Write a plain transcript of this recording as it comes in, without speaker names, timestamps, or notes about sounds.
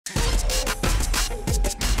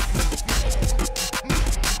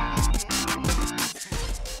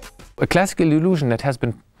A classical illusion that has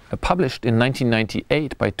been published in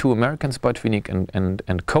 1998 by two Americans, Botvinnik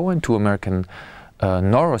and Cohen, two American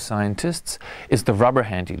neuroscientists, is the rubber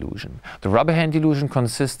hand illusion. The rubber hand illusion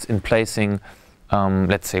consists in placing,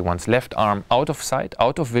 let's say, one's left arm out of sight,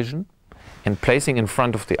 out of vision, and placing in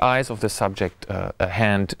front of the eyes of the subject a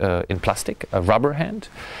hand in plastic, a rubber hand.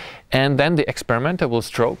 And then the experimenter will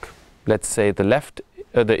stroke, let's say,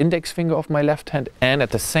 the index finger of my left hand, and at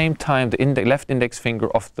the same time the left index finger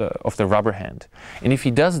of the rubber hand. And if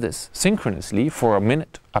he does this synchronously for a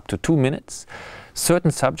minute, up to 2 minutes,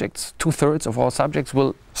 certain subjects, 2/3 of all subjects,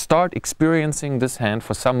 will start experiencing this hand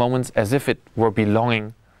for some moments as if it were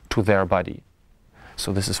belonging to their body.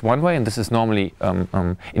 So this is one way, and this is normally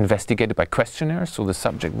investigated by questionnaires. So the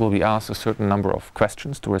subject will be asked a certain number of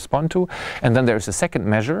questions to respond to. And then there is a second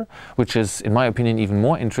measure, which is, in my opinion, even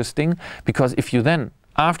more interesting, because if you then,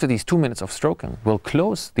 after these 2 minutes of stroking, will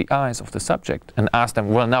close the eyes of the subject and ask them,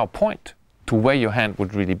 well, now point to where your hand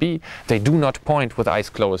would really be, they do not point with eyes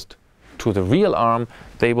closed to the real arm,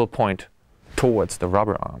 they will point towards the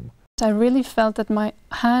rubber arm. I really felt that my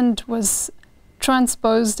hand was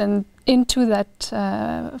transposed and into that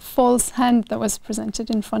false hand that was presented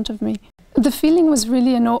in front of me. The feeling was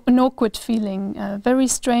really an awkward feeling, a very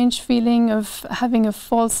strange feeling of having a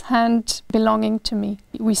false hand belonging to me.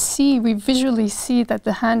 We visually see that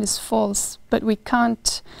the hand is false, but we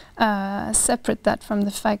can't separate that from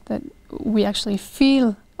the fact that we actually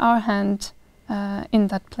feel our hand in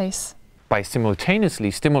that place. By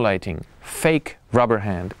simultaneously stimulating fake rubber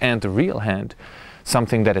hand and the real hand,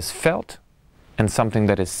 something that is felt and something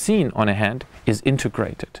that is seen on a hand is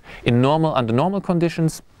integrated. Under normal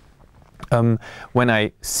conditions, when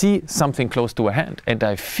I see something close to a hand and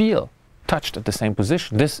I feel touched at the same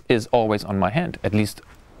position, this is always on my hand, at least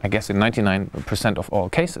I guess in 99% of all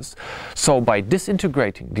cases. So by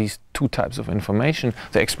disintegrating these two types of information,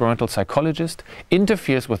 the experimental psychologist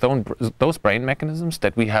interferes with those brain mechanisms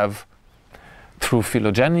that we have through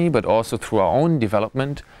phylogeny, but also through our own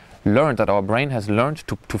development, learned that our brain has learned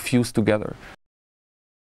to fuse together.